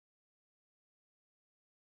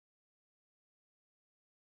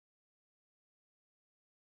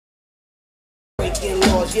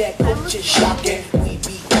cause yeah, coach is shocking. We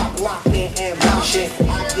be rock locking and moshing.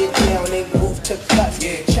 I get down and move to cuts.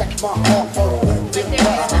 Check my heart for moving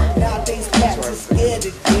cuts. Nowadays cats is scared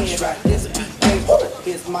again. This beat game,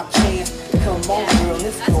 here's my chance. Come on, girl,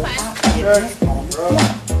 let's go out here.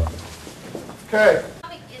 Okay.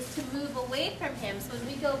 Is to move away from him. So when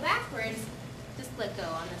we go backwards, just let go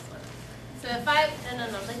on this one. So if I, no,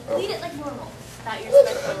 like lead it like normal. Without your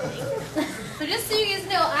special thing. So just so you guys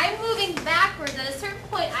know, I'm moving backwards. At a certain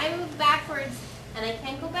point, I move backwards and I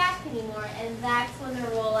can't go back anymore, and that's when the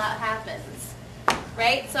rollout happens.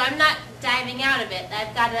 Right? So I'm not diving out of it.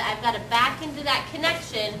 I've got to back into that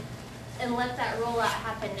connection and let that rollout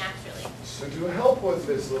happen naturally. So to help with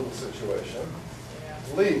this little situation,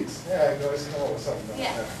 please, yeah, go ahead come up with something.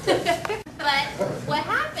 Yeah. But what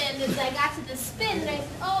happened is I got to the spin and I said,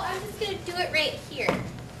 oh, I'm just going to do it right here.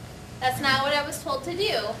 That's not what I was told to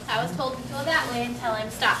do. I was told to go that way until I'm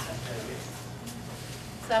stopped.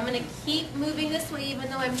 So I'm going to keep moving this way even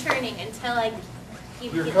though I'm turning until I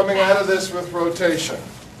keep You're coming out of this with rotation.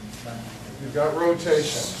 You've got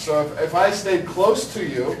rotation. So if I stayed close to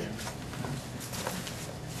you,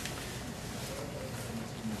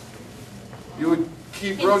 you would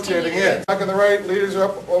keep rotating in. Back on the right, leaders are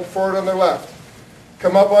up forward on their left.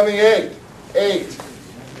 Come up on the 8. 8.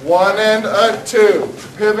 1 and a 2.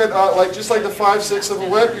 Pivot like just like the 5, 6 of a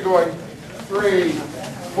whip. You're going 3,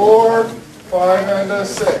 4, 5 and a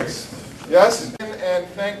 6. Yes? And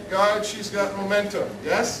thank God she's got momentum.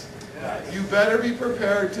 Yes? You better be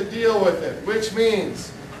prepared to deal with it, which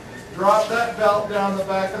means drop that belt down the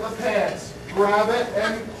back of the pants. Grab it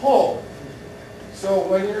and pull. So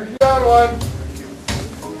when you're down one,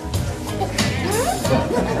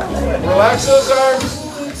 relax those arms.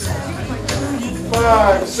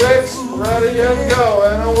 5, 6, ready and go,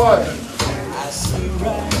 and a 1.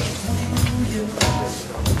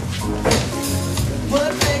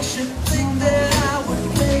 What makes you think that I would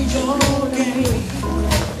play your game?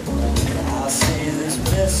 I'll say this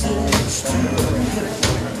message to you.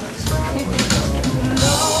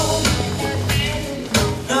 No,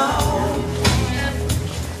 no,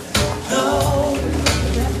 no,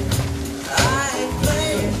 I ain't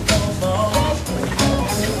playing no more.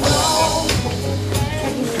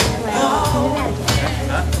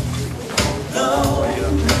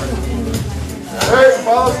 Hey,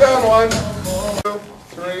 falls down 1, 2,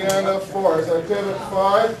 3 and a 4. As I pivot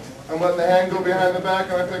 5, I'm letting the hand go behind the back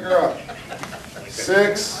and I pick her up.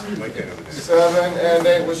 6, 7 and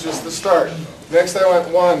 8 was just the start. Next I went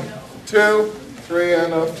 1, 2, 3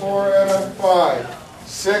 and a 4 and a 5.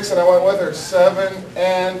 6 and I went with her. 7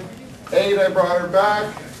 and 8. I brought her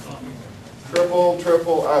back. Triple,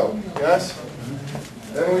 triple out. Yes?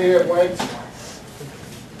 Then we went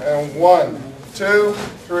and 1, 2,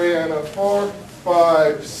 3 and a 4,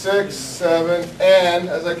 5, 6, 7, and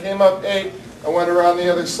as I came up 8, I went around the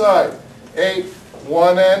other side. 8,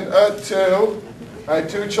 1 and a 2. I had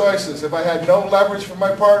 2 choices. If I had no leverage from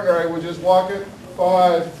my partner, I would just walk it.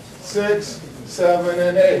 5, 6, 7,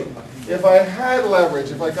 and 8. If I had leverage,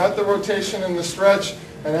 if I got the rotation and the stretch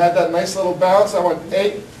and had that nice little bounce, I went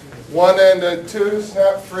 8, 1 and a 2,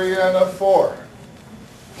 snap, 3 and a 4.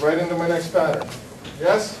 Right into my next pattern.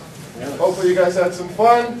 Yes? Hopefully you guys had some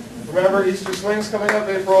fun. Remember, Easter Swing's coming up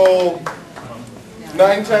April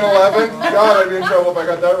 9, 10, 11. God, I'd be in trouble if I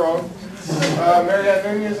got that wrong. Marianne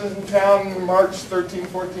Nunez is in town March 13,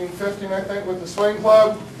 14, 15, I think, with the Swing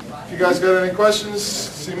Club. If you guys got any questions,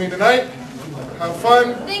 see me tonight. Have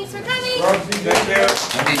fun. Thanks for coming. Rob, take care.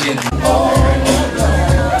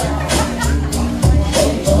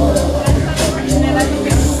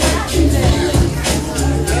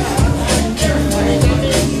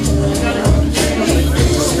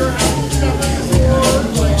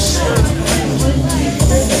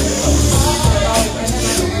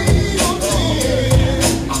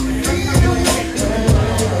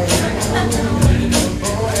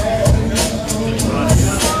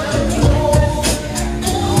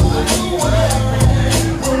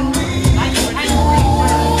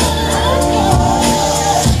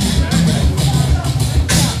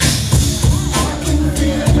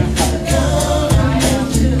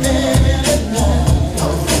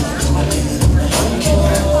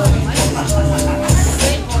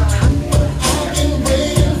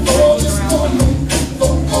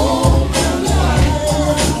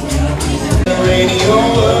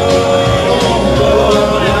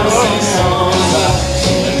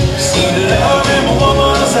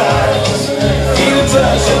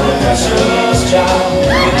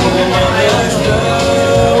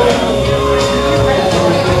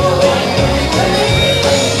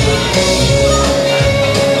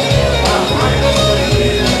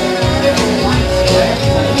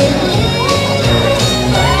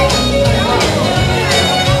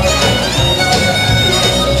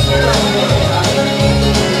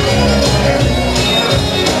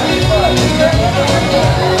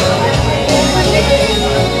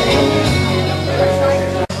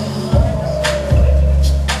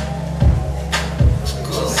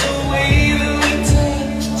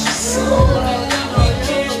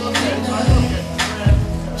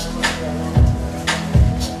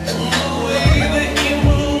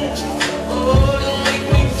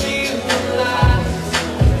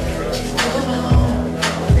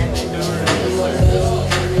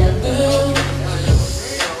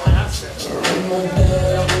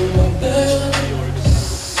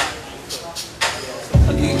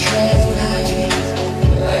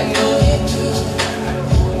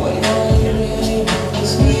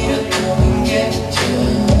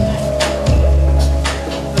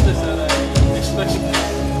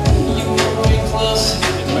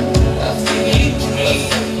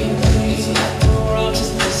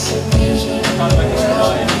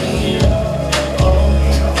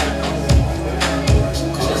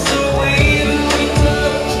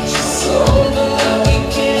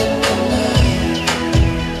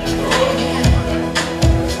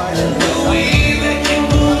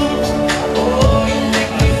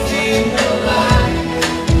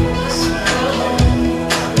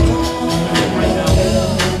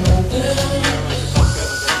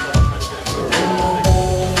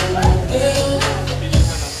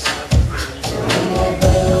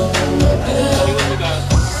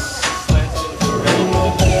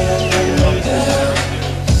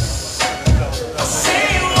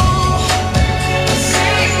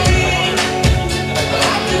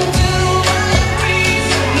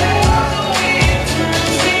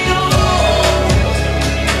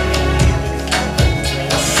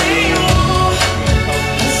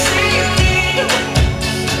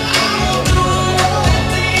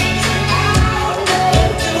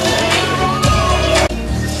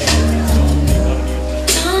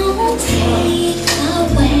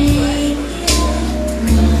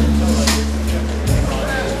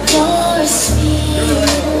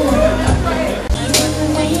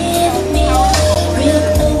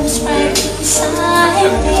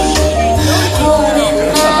 holding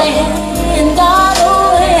my hand all the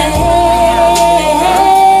way.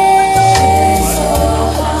 So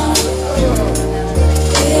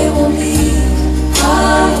it will be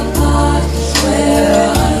hard where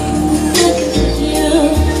are you? Look at you,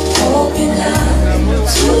 hoping not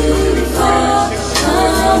too far,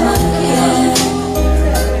 come again.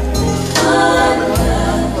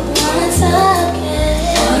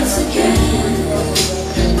 Once again,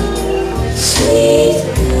 sweet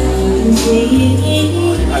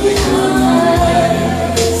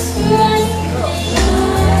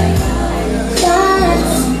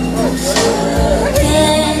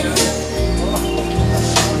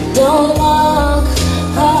don't walk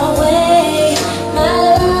away, my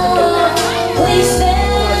love, we say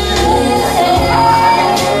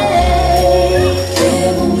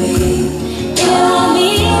it will be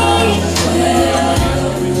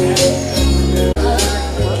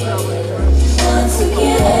once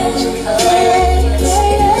again,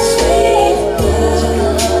 sweet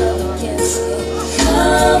love,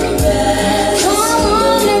 come back. Come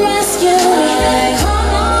on and rescue me,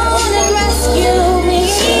 come on and rescue me.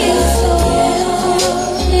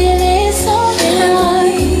 It is so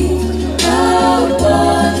hard,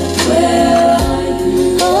 where are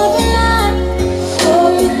you?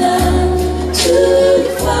 Hoping not too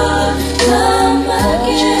far, come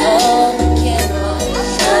again.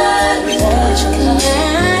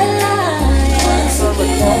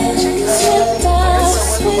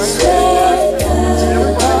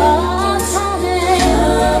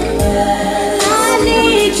 I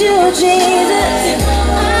need you, Jesus.